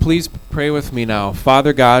Please pray with me now.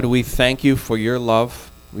 Father God, we thank you for your love.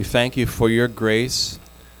 We thank you for your grace.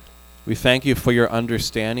 We thank you for your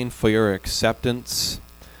understanding, for your acceptance.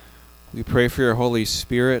 We pray for your Holy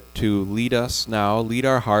Spirit to lead us now, lead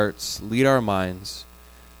our hearts, lead our minds,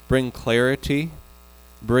 bring clarity,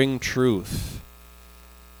 bring truth,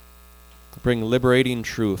 bring liberating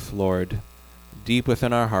truth, Lord, deep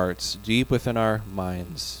within our hearts, deep within our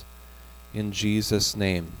minds. In Jesus'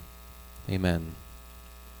 name, amen.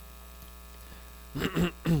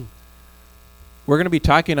 We're going to be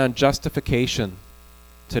talking on justification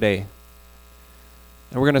today.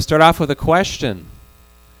 And we're going to start off with a question.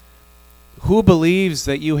 Who believes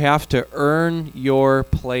that you have to earn your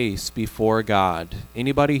place before God?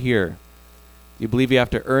 Anybody here? You believe you have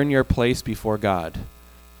to earn your place before God?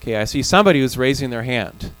 Okay, I see somebody who's raising their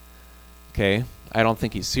hand. Okay, I don't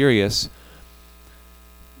think he's serious.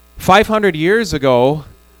 500 years ago,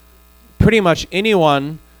 pretty much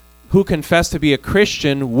anyone who confessed to be a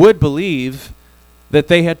Christian would believe that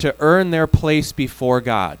they had to earn their place before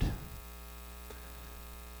God.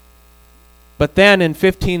 But then in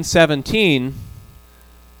 1517,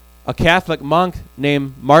 a Catholic monk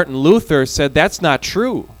named Martin Luther said that's not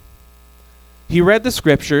true. He read the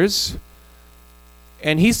scriptures,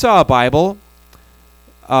 and he saw a Bible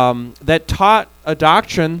that taught a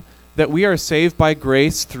doctrine that we are saved by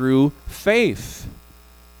grace through faith,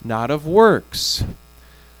 not of works.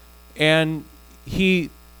 And he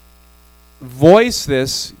voiced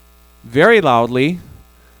this very loudly,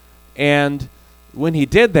 and when he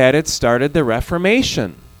did that, it started the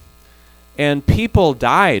Reformation. And people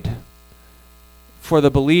died for the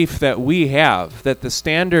belief that we have, that the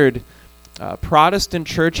standard Protestant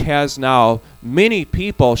church has now. Many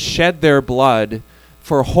people shed their blood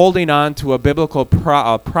for holding on to a biblical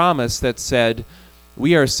promise that said,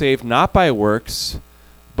 we are saved not by works,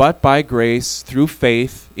 but by grace through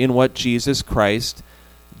faith in what Jesus Christ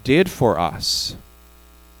did for us.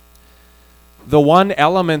 The one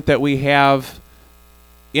element that we have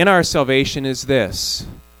in our salvation is this: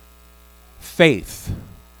 faith,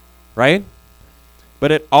 right?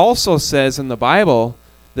 But it also says in the Bible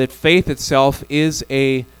that faith itself is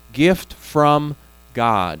a gift from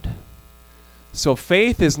God. So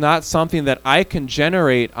faith is not something that I can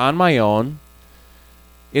generate on my own.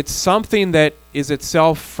 It's something that is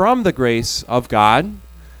itself from the grace of God,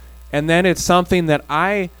 and then it's something that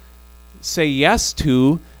I say yes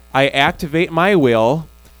to. I activate my will,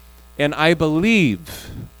 and I believe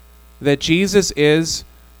that Jesus is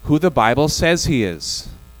who the Bible says he is.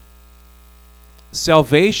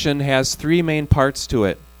 Salvation has three main parts to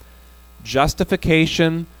it: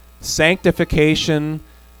 justification, sanctification,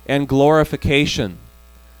 and glorification.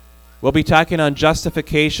 We'll be talking on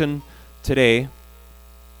justification today.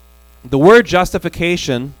 The word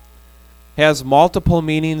justification has multiple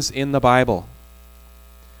meanings in the Bible.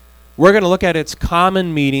 We're going to look at its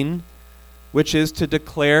common meaning, which is to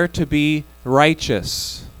declare to be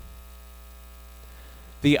righteous.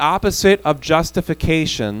 The opposite of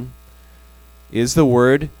justification is the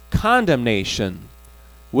word condemnation,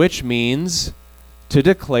 which means to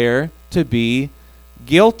declare to be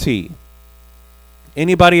guilty.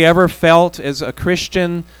 Anybody ever felt as a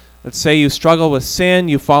Christian, let's say you struggle with sin,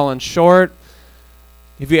 you've fallen short,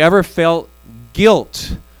 have you ever felt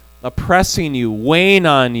guilt oppressing you, weighing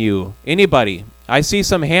on you? Anybody? I see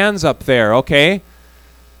some hands up there, okay?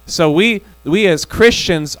 So we as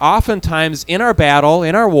Christians, oftentimes in our battle,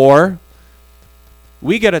 in our war,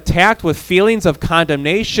 we get attacked with feelings of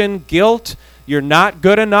condemnation, guilt. You're not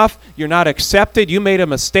good enough. You're not accepted. You made a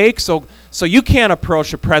mistake, so you can't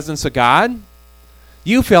approach the presence of God.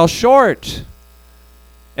 You fell short.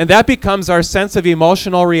 And that becomes our sense of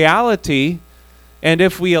emotional reality. And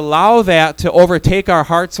if we allow that to overtake our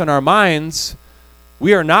hearts and our minds,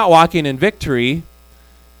 we are not walking in victory.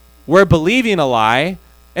 We're believing a lie,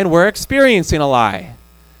 and we're experiencing a lie,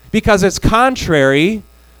 because it's contrary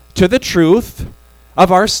to the truth of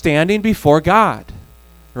our standing before God,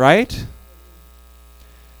 right?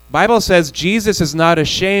 Bible says Jesus is not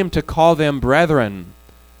ashamed to call them brethren.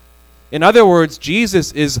 In other words,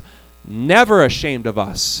 Jesus is never ashamed of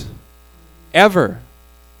us, ever.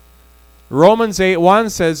 Romans 8:1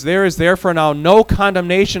 says, there is therefore now no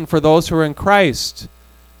condemnation for those who are in Christ.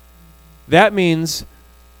 That means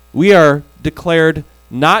we are declared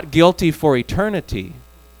not guilty for eternity.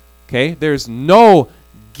 Okay? There's no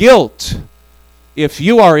guilt if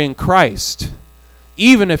you are in Christ,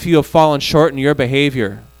 even if you have fallen short in your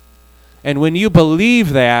behavior. And when you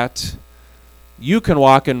believe that, you can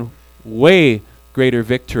walk in way greater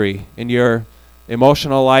victory in your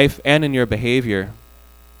emotional life and in your behavior.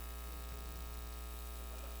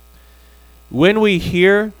 When we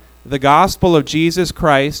hear the gospel of Jesus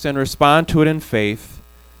Christ and respond to it in faith,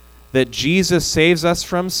 that Jesus saves us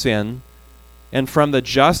from sin and from the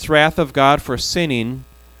just wrath of God for sinning,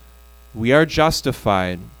 we are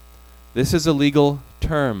justified. This is a legal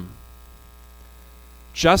term.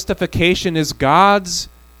 Justification is God's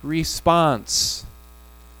response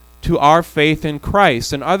to our faith in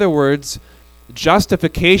Christ. In other words,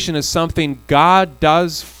 justification is something God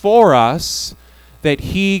does for us, that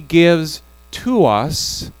He gives to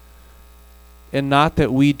us, and not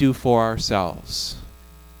that we do for ourselves.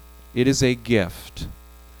 It is a gift.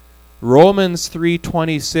 Romans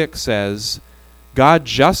 3:26 says, God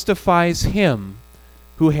justifies him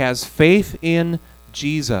who has faith in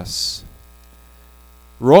Jesus.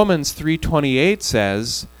 Romans 3:28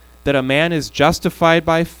 says that a man is justified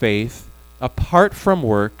by faith apart from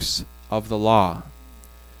works of the law.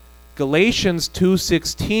 Galatians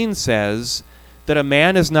 2:16 says that a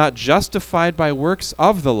man is not justified by works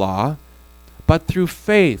of the law, but through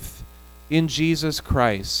faith in Jesus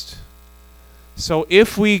Christ. So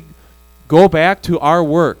if we go back to our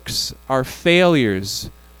works, our failures,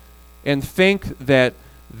 and think that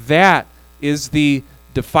that is the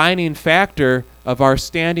defining factor of our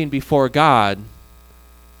standing before God,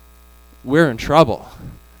 we're in trouble,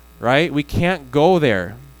 right? We can't go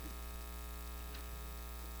there.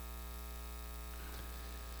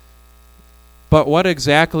 But what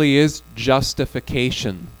exactly is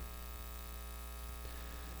justification?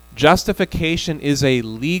 Justification is a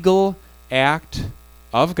legal act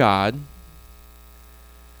of God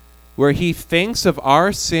where He thinks of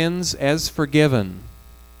our sins as forgiven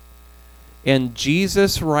and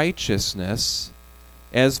Jesus' righteousness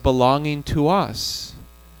as belonging to us.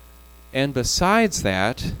 And besides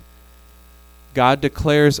that, God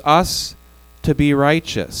declares us to be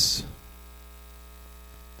righteous.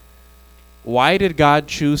 Why did God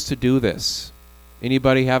choose to do this?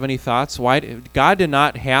 Anybody have any thoughts? God did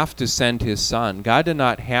not have to send His Son. God did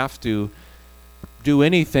not have to do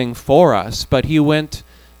anything for us, but He went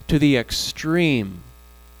to the extreme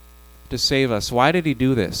to save us. Why did He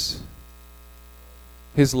do this?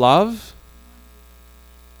 His love?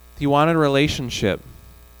 He wanted a relationship.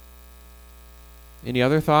 Any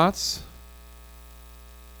other thoughts?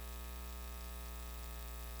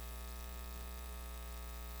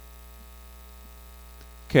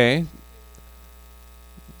 Okay.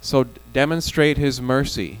 So demonstrate His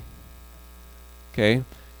mercy. Okay.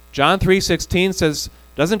 John 3:16 says,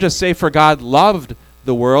 doesn't just say for God loved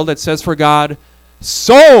the world, it says for God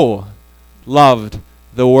so loved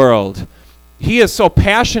the world. He is so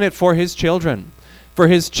passionate for His children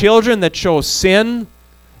that chose sin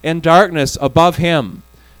and darkness above Him,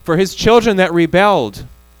 for His children that rebelled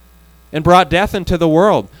and brought death into the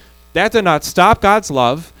world. That did not stop God's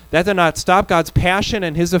love. That did not stop God's passion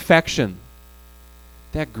and His affection.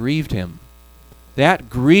 That grieved Him. That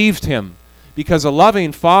grieved Him, because a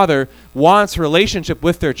loving father wants relationship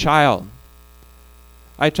with their child.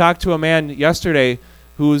 I talked to a man yesterday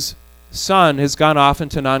whose son has gone off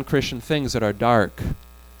into non-Christian things that are dark.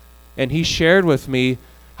 And he shared with me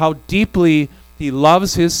how deeply he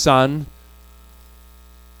loves his son,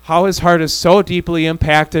 how his heart is so deeply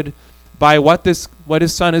impacted by what his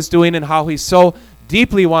son is doing, and how he so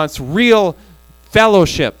deeply wants real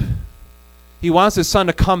fellowship. He wants his son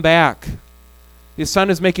to come back. His son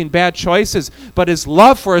is making bad choices, but his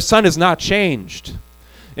love for his son is not changed.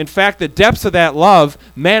 In fact, the depths of that love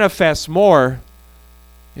manifest more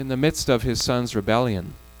in the midst of his son's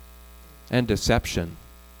rebellion and deception.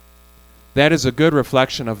 That is a good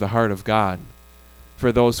reflection of the heart of God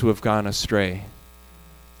for those who have gone astray.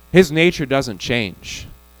 His nature doesn't change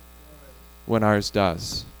when ours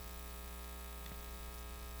does.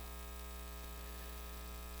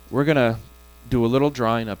 We're going to do a little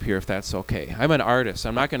drawing up here, if that's okay. I'm an artist.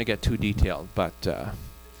 I'm not going to get too detailed, but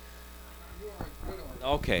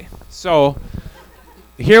okay. So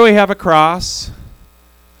here we have a cross.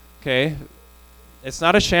 Okay. It's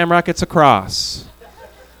not a shamrock, it's a cross.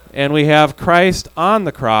 And we have Christ on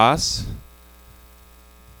the cross.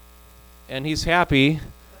 And He's happy,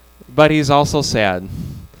 but He's also sad.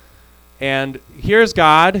 And here's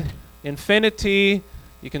God, infinity.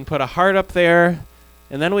 You can put a heart up there.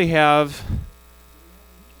 And then we have,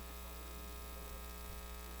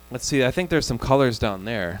 let's see, I think there's some colors down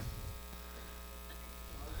there.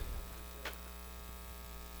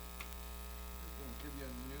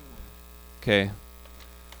 Okay.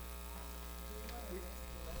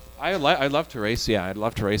 I'd love to erase, I'd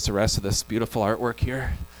love to erase the rest of this beautiful artwork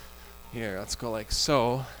here. Here, let's go like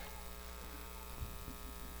so.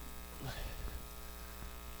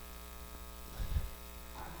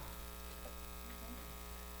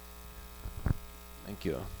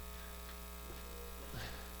 Thank you.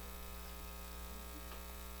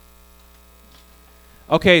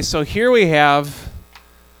 Okay, so here we have,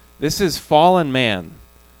 this is fallen man.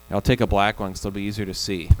 I'll take a black one so it'll be easier to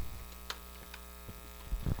see.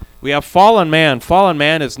 We have fallen man. Fallen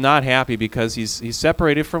man is not happy because he's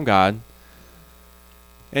separated from God.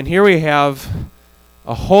 And here we have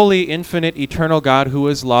a holy, infinite, eternal God who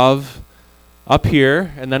is love up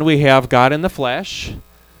here. And then we have God in the flesh,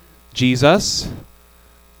 Jesus,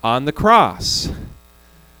 on the cross.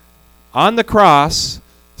 On the cross,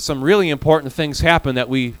 some really important things happen that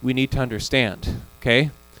we need to understand, okay?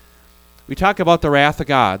 We talk about the wrath of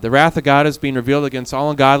God. The wrath of God is being revealed against all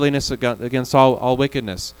ungodliness, against all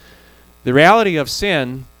wickedness. The reality of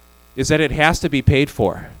sin is that it has to be paid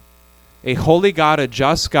for. A holy God, a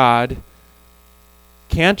just God,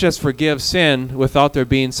 can't just forgive sin without there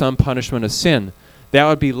being some punishment of sin. That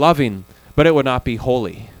would be loving, but it would not be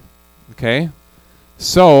holy, okay?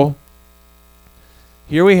 So,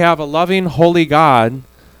 here we have a loving, holy God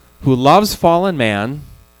who loves fallen man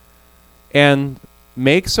and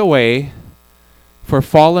makes a way for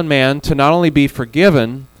fallen man to not only be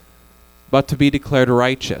forgiven, but to be declared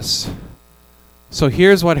righteous. So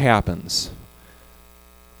here's what happens.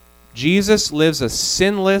 Jesus lives a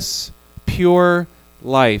sinless, pure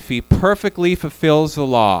life. He perfectly fulfills the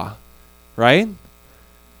law, right?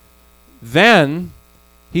 Then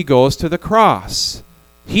he goes to the cross.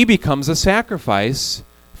 He becomes a sacrifice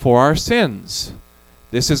for our sins.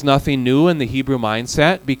 This is nothing new in the Hebrew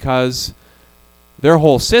mindset because their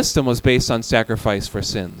whole system was based on sacrifice for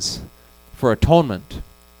sins, for atonement.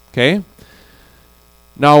 Okay?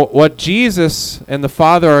 Now, what Jesus and the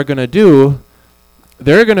Father are going to do,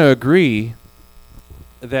 they're going to agree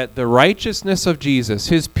that the righteousness of Jesus,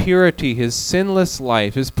 his purity, his sinless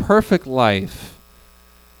life, his perfect life,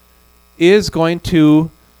 is going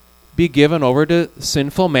to be given over to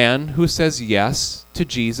sinful man who says yes to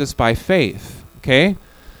Jesus by faith. Okay?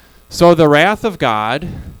 So the wrath of God,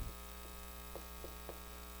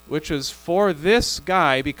 which is for this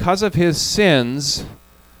guy because of his sins,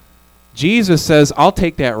 Jesus says, I'll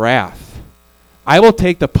take that wrath. I will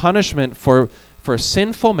take the punishment for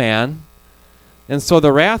sinful man. And so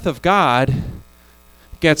the wrath of God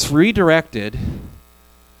gets redirected,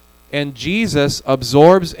 and Jesus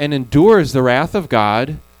absorbs and endures the wrath of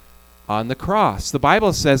God on the cross. The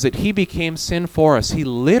Bible says that he became sin for us. He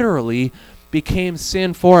literally became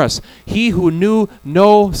sin for us. He who knew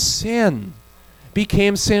no sin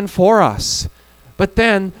became sin for us. But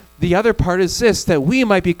then the other part is this, that we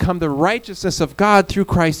might become the righteousness of God through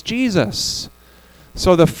Christ Jesus.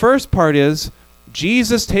 So the first part is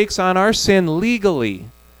Jesus takes on our sin legally.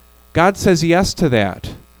 God says yes to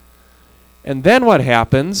that. And then what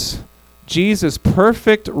happens? Jesus'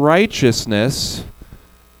 perfect righteousness,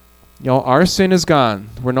 our sin is gone.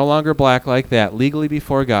 We're no longer black like that, legally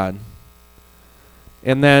before God.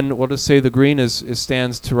 And then we'll just say the green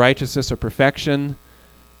stands to righteousness or perfection,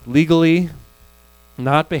 legally,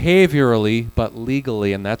 not behaviorally, but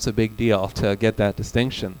legally, and that's a big deal to get that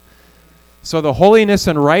distinction. So the holiness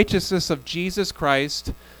and righteousness of Jesus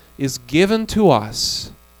Christ is given to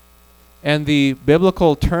us, and the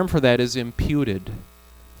biblical term for that is imputed,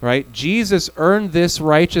 right? Jesus earned this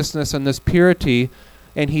righteousness and this purity,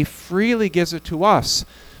 and he freely gives it to us.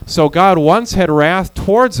 So God once had wrath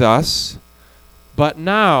towards us, but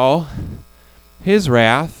now his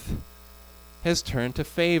wrath has turned to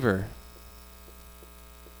favor.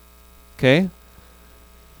 Okay?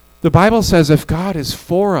 The Bible says if God is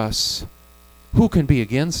for us, who can be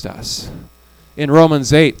against us? In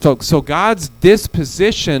Romans 8. So God's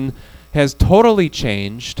disposition has totally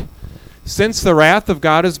changed. Since the wrath of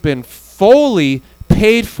God has been fully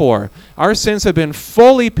paid for, our sins have been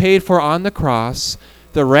fully paid for on the cross.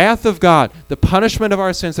 The wrath of God, the punishment of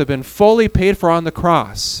our sins have been fully paid for on the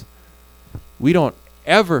cross. We don't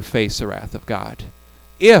ever face the wrath of God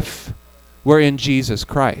if we're in Jesus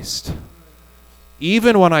Christ.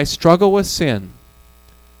 Even when I struggle with sin,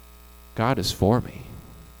 God is for me.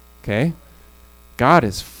 Okay? God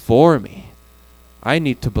is for me. I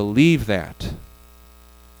need to believe that.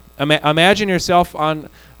 Imagine yourself on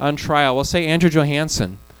trial. We'll say Andrew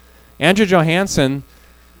Johansson. Andrew Johansson,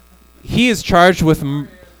 he's charged with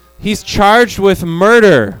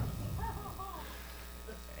murder.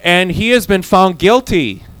 And he has been found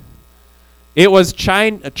guilty. It was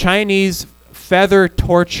Chinese feather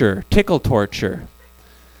torture, tickle torture.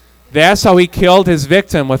 That's how he killed his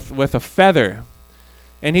victim, with a feather.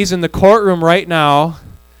 And he's in the courtroom right now,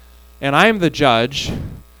 and I'm the judge,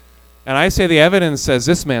 and I say the evidence says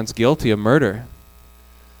this man's guilty of murder.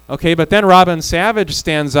 Okay, but then Robin Savage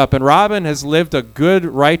stands up, and Robin has lived a good,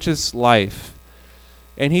 righteous life.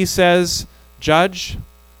 And he says, Judge,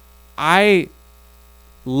 I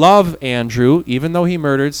love Andrew, even though he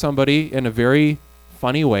murdered somebody in a very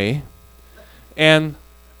funny way. And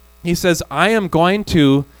he says, I am going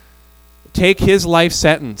to take his life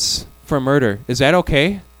sentence for murder. Is that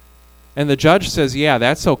okay? And the judge says, yeah,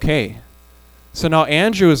 that's okay. So now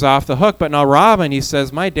Andrew is off the hook, but now Robin, he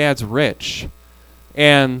says, my dad's rich.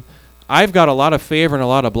 And I've got a lot of favor and a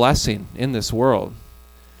lot of blessing in this world.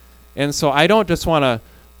 And so I don't just want to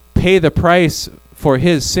pay the price for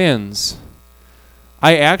his sins.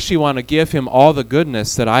 I actually want to give him all the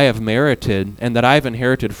goodness that I have merited and that I've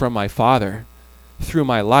inherited from my father through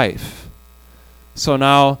my life. So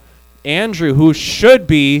now Andrew, who should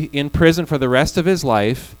be in prison for the rest of his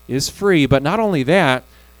life, is free. But not only that,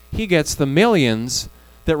 he gets the millions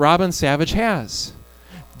that Robin Savage has.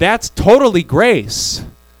 That's totally grace.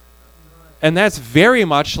 And that's very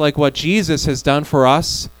much like what Jesus has done for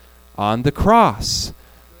us on the cross.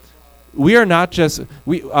 We're not just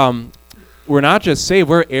saved,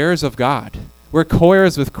 we're heirs of God. We're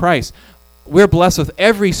co-heirs with Christ. We're blessed with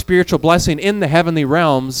every spiritual blessing in the heavenly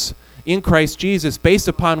realms in Christ Jesus based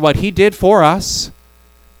upon what he did for us,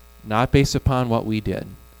 not based upon what we did,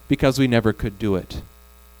 because we never could do it.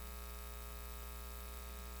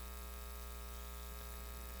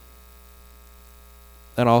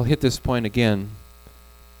 And I'll hit this point again.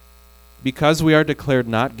 Because we are declared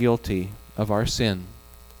not guilty of our sin,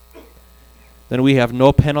 then we have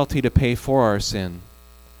no penalty to pay for our sin,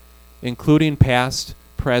 including past,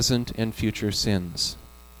 present, and future sins.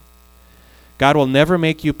 God will never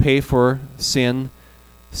make you pay for sins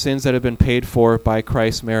that have been paid for by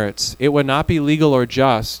Christ's merits. It would not be legal or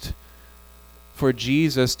just for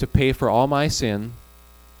Jesus to pay for all my sin,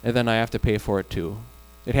 and then I have to pay for it too.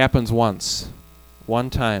 It happens once,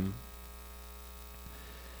 one time.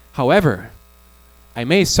 However, I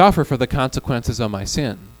may suffer for the consequences of my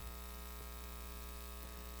sin.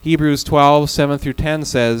 Hebrews 12:7-10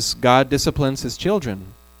 says, God disciplines his children.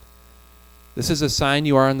 This is a sign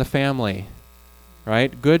you are in the family,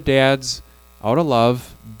 right? Good dads, out of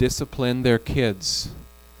love, discipline their kids.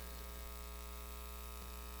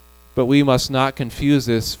 But we must not confuse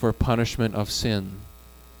this for punishment of sin.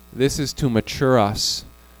 This is to mature us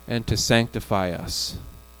and to sanctify us.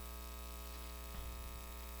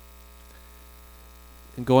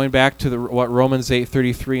 And going back to what Romans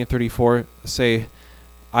 8:33 and 34 say,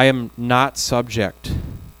 I am not subject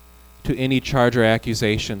to any charge or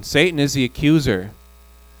accusation. Satan is the accuser.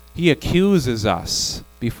 He accuses us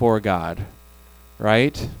before God,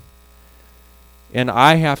 right? And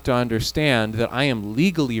I have to understand that I am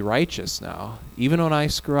legally righteous now, even when I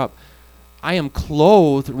screw up. I am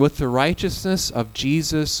clothed with the righteousness of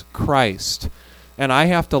Jesus Christ. And I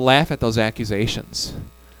have to laugh at those accusations.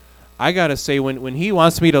 I got to say, when he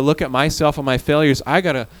wants me to look at myself and my failures, I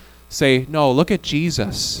got to say, no, look at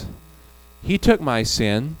Jesus. He took my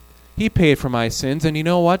sin. He paid for my sins. And you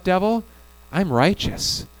know what, devil? I'm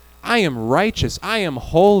righteous. I am righteous. I am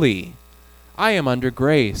holy. I am under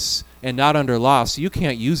grace and not under law. So you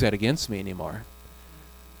can't use that against me anymore.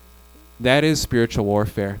 That is spiritual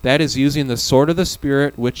warfare. That is using the sword of the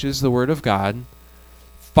Spirit, which is the Word of God,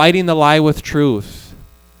 fighting the lie with truth,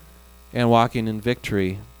 and walking in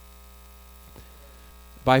victory.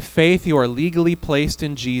 By faith, you are legally placed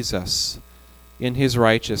in Jesus, in his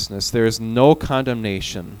righteousness. There is no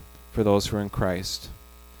condemnation for those who are in Christ.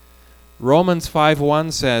 Romans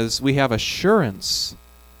 5:1 says, we have assurance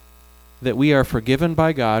that we are forgiven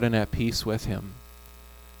by God and at peace with him.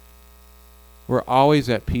 We're always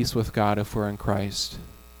at peace with God if we're in Christ.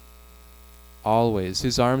 Always.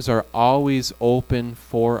 His arms are always open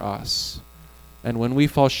for us. And when we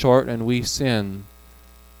fall short and we sin,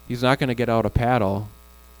 he's not going to get out a paddle.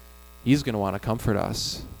 He's going to want to comfort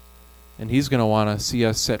us. And he's going to want to see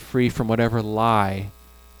us set free from whatever lie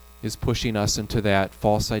is pushing us into that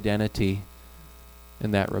false identity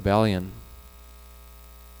and that rebellion.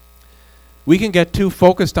 We can get too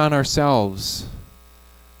focused on ourselves.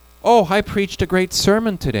 Oh, I preached a great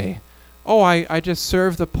sermon today. Oh, I just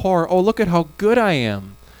served the poor. Oh, look at how good I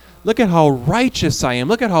am. Look at how righteous I am.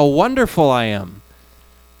 Look at how wonderful I am.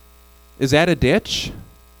 Is that a ditch?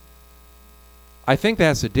 I think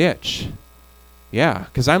that's a ditch. Yeah,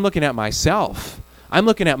 because I'm looking at myself. I'm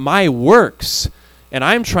looking at my works. And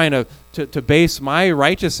I'm trying to base my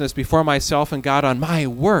righteousness before myself and God on my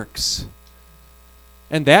works.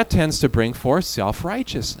 And that tends to bring forth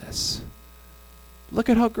self-righteousness. Look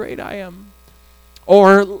at how great I am.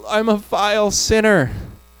 Or I'm a vile sinner.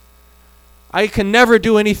 I can never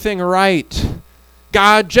do anything right.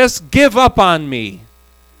 God, just give up on me.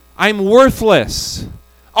 I'm worthless.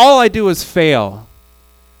 All I do is fail.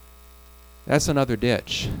 that's another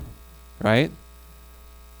ditch, right?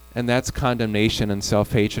 And that's condemnation and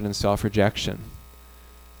self-hatred and self-rejection.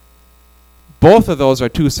 Both of those are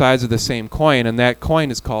two sides of the same coin, and that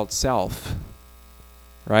coin is called self,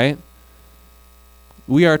 right?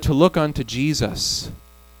 We are to look unto Jesus,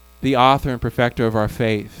 the author and perfecter of our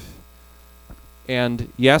faith.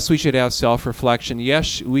 And yes, we should have self-reflection.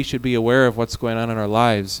 Yes, we should be aware of what's going on in our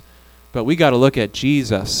lives. But we got to look at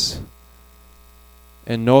Jesus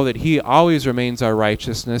and know that he always remains our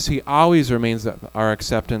righteousness. He always remains our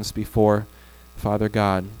acceptance before Father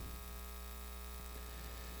God.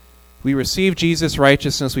 We receive Jesus'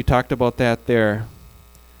 righteousness. We talked about that there.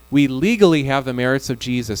 We legally have the merits of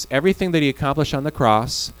Jesus. Everything that he accomplished on the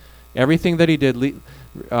cross, everything that he did,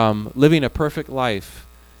 living a perfect life,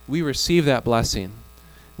 we receive that blessing.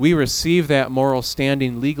 We receive that moral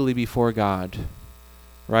standing legally before God.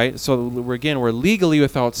 Right? So we're legally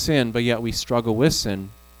without sin, but yet we struggle with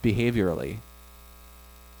sin behaviorally.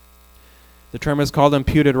 The term is called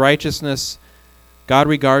imputed righteousness. God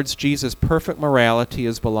regards Jesus' perfect morality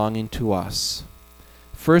as belonging to us.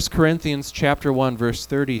 1 Corinthians chapter 1, verse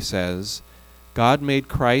 30 says, God made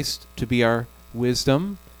Christ to be our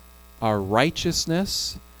wisdom, our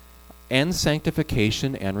righteousness, and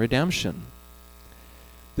sanctification and redemption.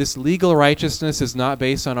 This legal righteousness is not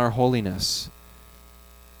based on our holiness.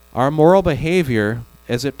 Our moral behavior,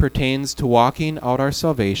 as it pertains to walking out our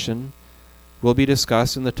salvation, will be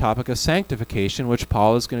discussed in the topic of sanctification, which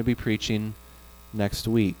Paul is going to be preaching next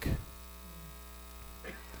week.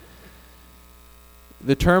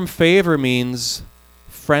 The term favor means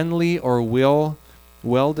friendly or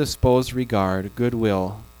well-disposed regard,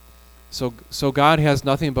 goodwill. So God has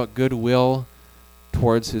nothing but goodwill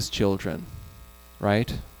towards his children,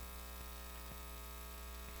 right?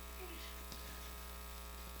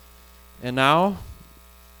 And now,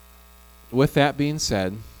 with that being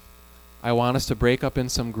said, I want us to break up in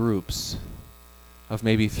some groups of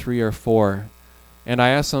maybe 3 or 4. And I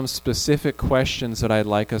have some specific questions that I'd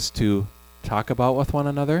like us to talk about with one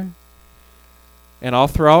another. And I'll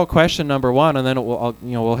throw out question number 1, and then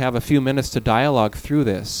we'll have a few minutes to dialogue through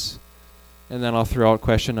this. And then I'll throw out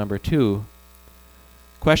question number 2.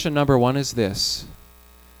 Question number 1 is this: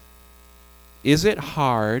 is it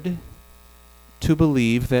hard to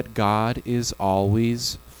believe that God is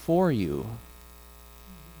always for you?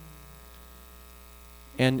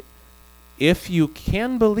 And if you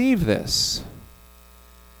can believe this,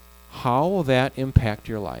 how will that impact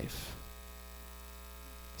your life?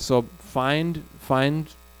 So find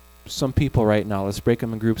some people right now. Let's break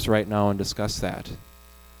them in groups right now and discuss that.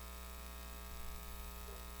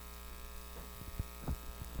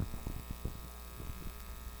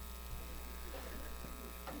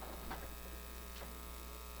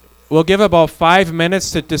 We'll give about 5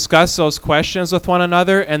 minutes to discuss those questions with one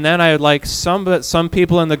another, and then I would like some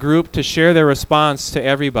people in the group to share their response to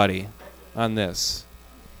everybody on this.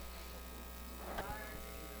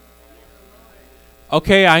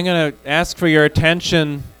 Okay, I'm going to ask for your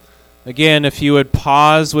attention again. If you would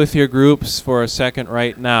pause with your groups for a second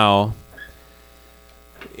right now.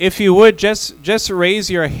 If you would, just raise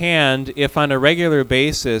your hand if on a regular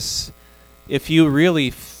basis, if you really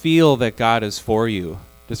feel that God is for you.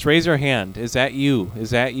 Just raise your hand. Is that you?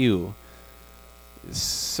 Is that you?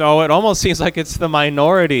 So it almost seems like it's the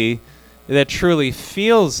minority that truly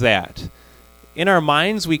feels that. In our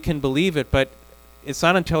minds, we can believe it, but it's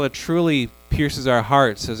not until it truly pierces our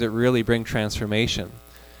hearts does it really bring transformation.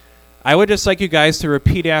 I would just like you guys to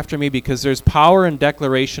repeat after me, because there's power in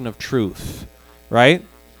declaration of truth, right?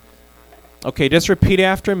 Okay, just repeat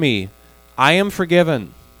after me. I am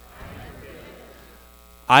forgiven.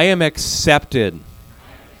 I am accepted.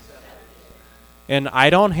 And I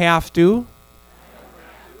don't have to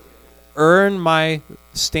earn my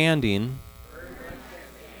standing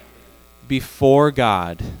before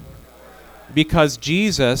God, because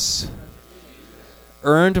Jesus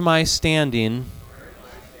earned my standing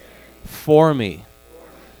for me.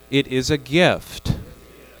 It is a gift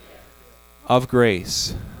of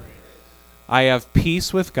grace. I have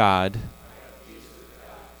peace with God.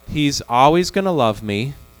 He's always going to love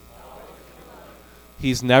me.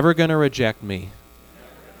 He's never going to reject me,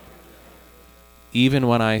 even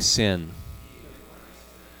when I sin.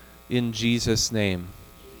 In Jesus' name,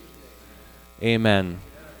 amen.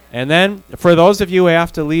 And then, for those of you who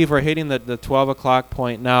have to leave, we're hitting the 12 o'clock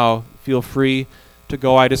point now. Feel free to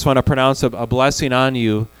go. I just want to pronounce a blessing on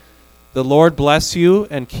you. The Lord bless you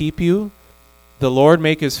and keep you. The Lord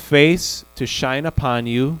make his face to shine upon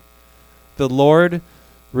you. The Lord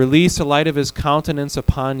release the light of his countenance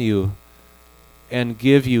upon you and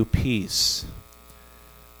give you peace.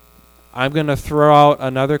 I'm going to throw out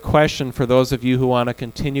another question for those of you who want to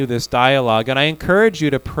continue this dialogue. And I encourage you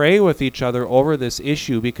to pray with each other over this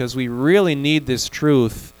issue, because we really need this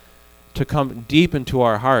truth to come deep into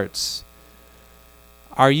our hearts.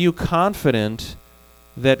 Are you confident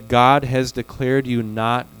that God has declared you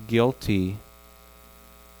not guilty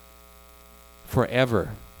forever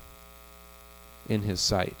in His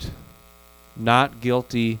sight? Not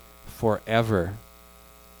guilty forever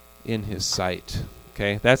in His sight.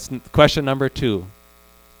 Okay, that's question number 2.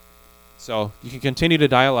 So you can continue to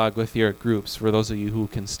dialogue with your groups for those of you who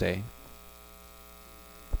can stay.